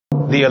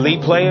The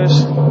elite players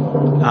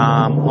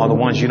are the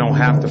ones you don't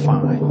have to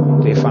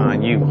find. They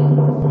find you.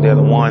 They're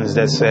the ones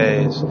that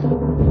says,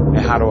 and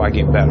how do I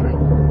get better?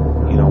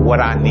 You know, what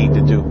I need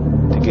to do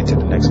to get to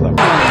the next level.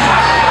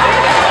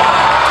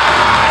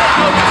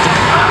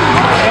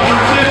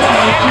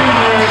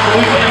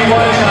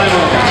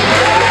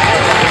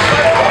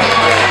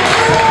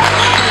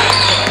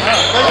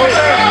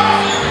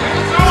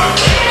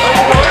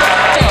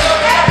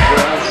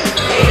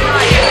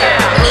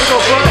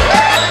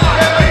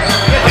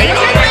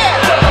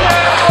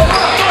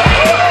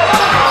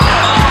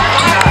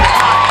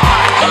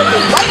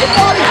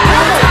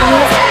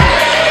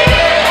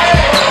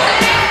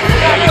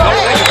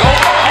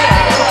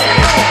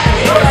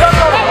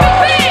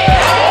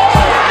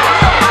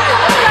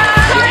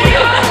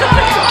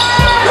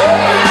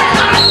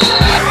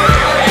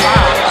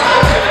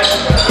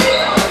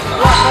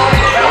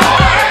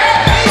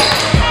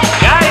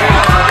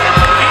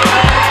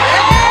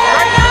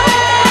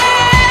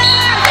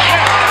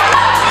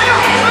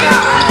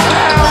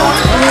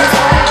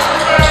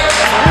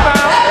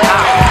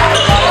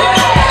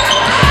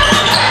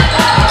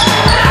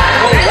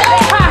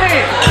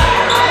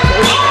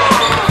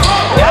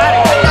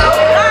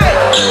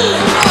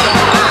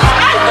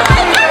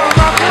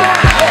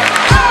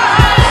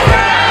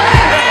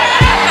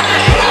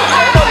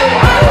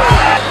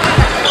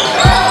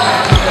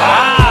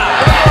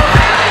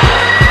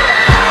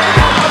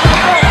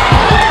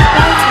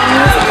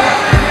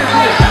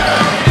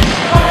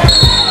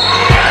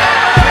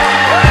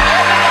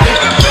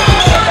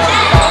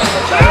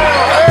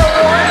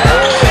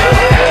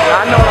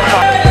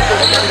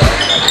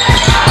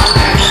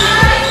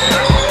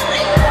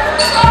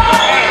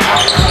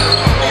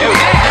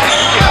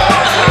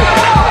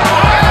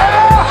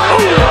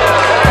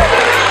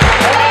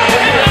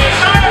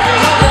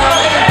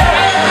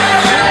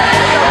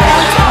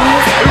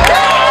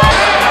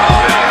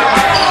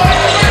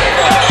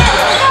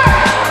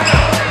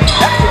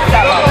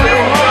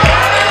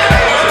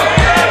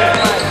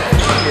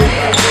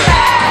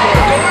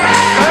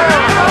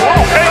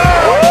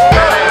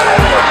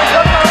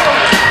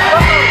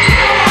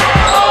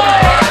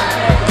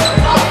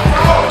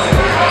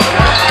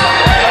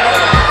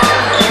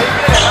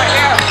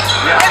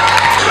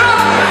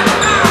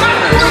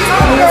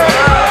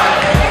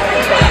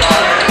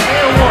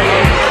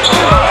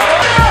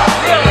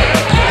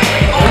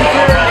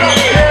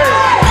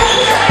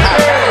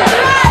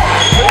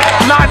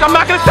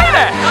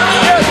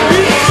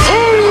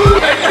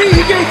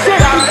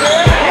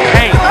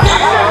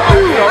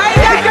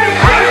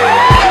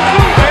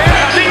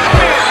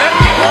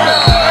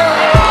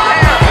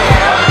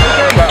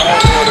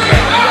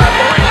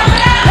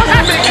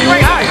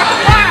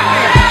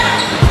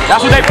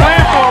 That's what they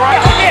planned for,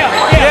 right? Yeah.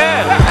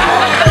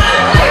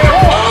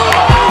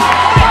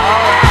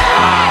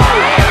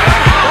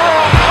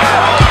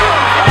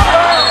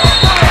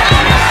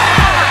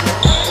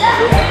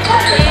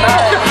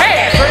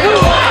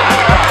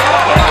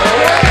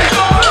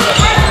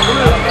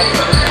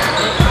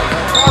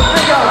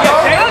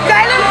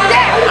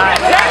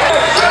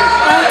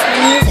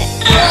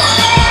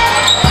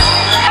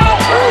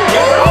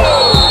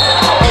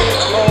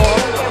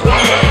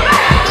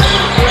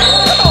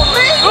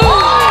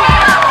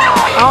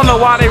 I don't know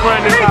why they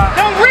run this out.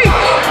 Don't reach!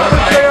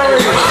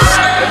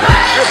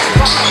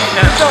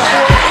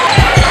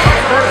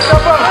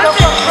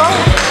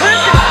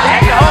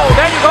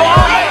 There you go. All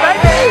right,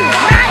 baby.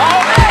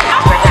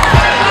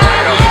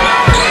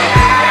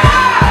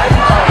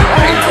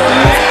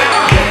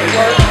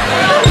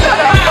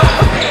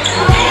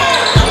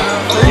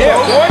 Yeah,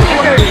 boy.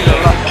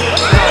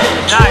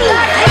 Nice.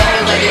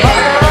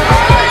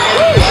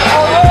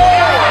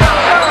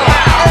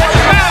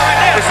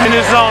 It's in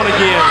his zone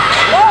again.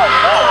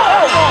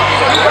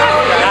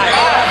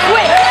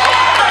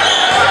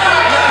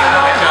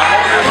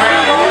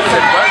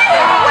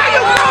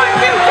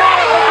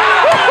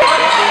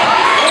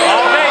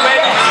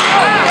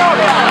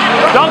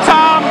 Don't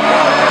Tom!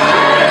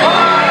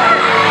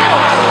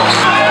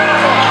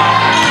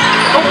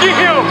 Don't get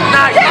him!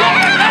 Nice!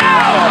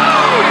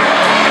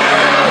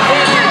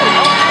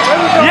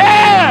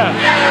 Yeah!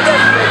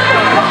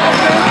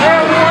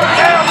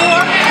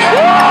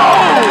 Whoa!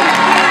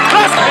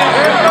 Let's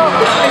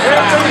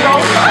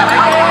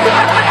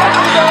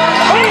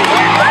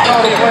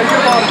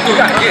you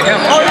gotta get him.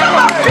 Oh, you got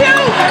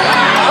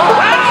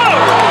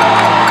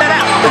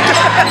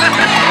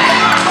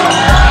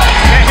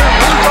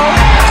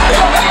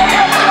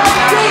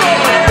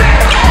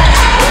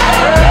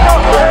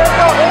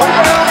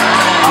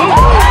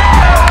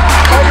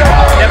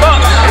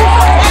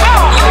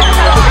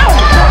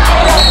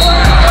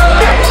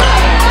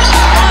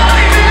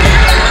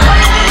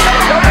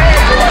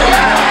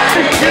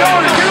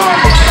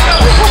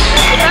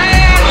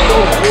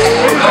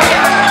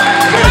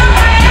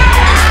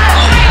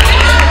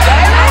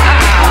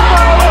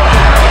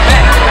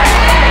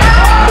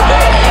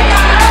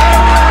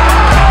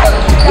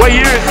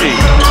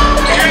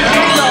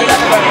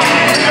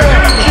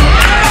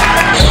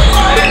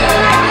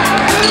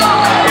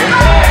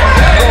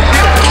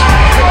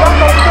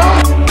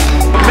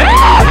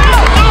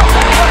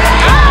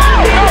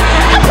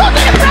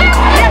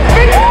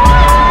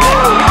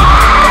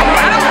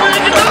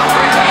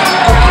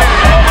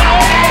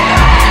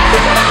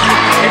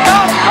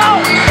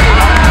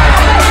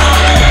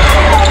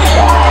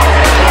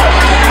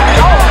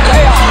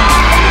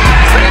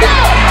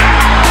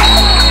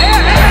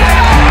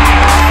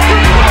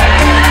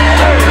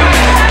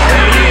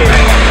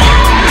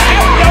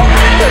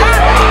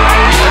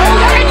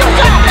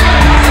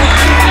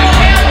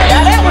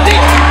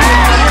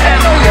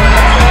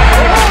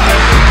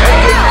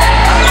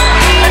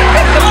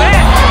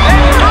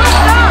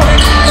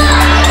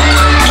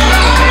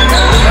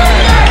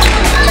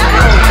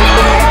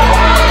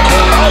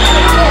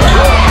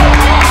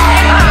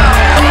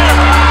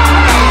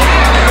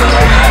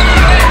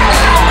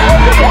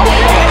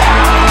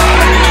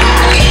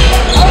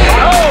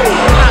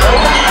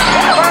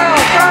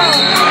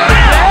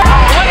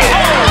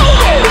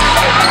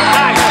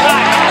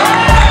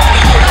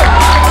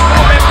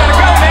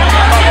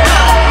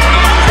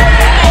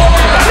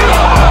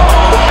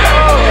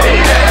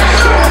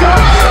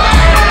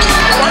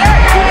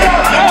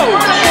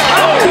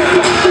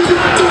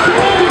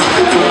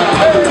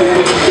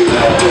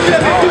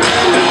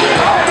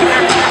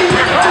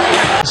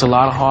It's a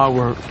lot of hard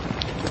work.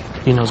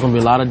 You know, it's going to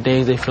be a lot of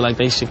days they feel like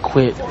they should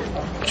quit.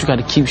 But you got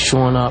to keep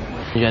showing up.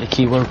 You got to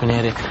keep working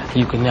at it.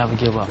 You can never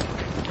give up.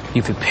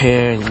 You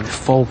prepare and you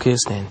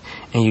focus and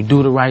you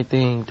do the right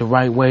thing the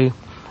right way.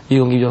 You're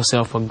going to give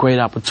yourself a great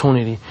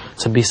opportunity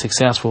to be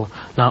successful,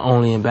 not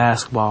only in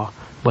basketball,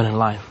 but in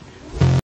life.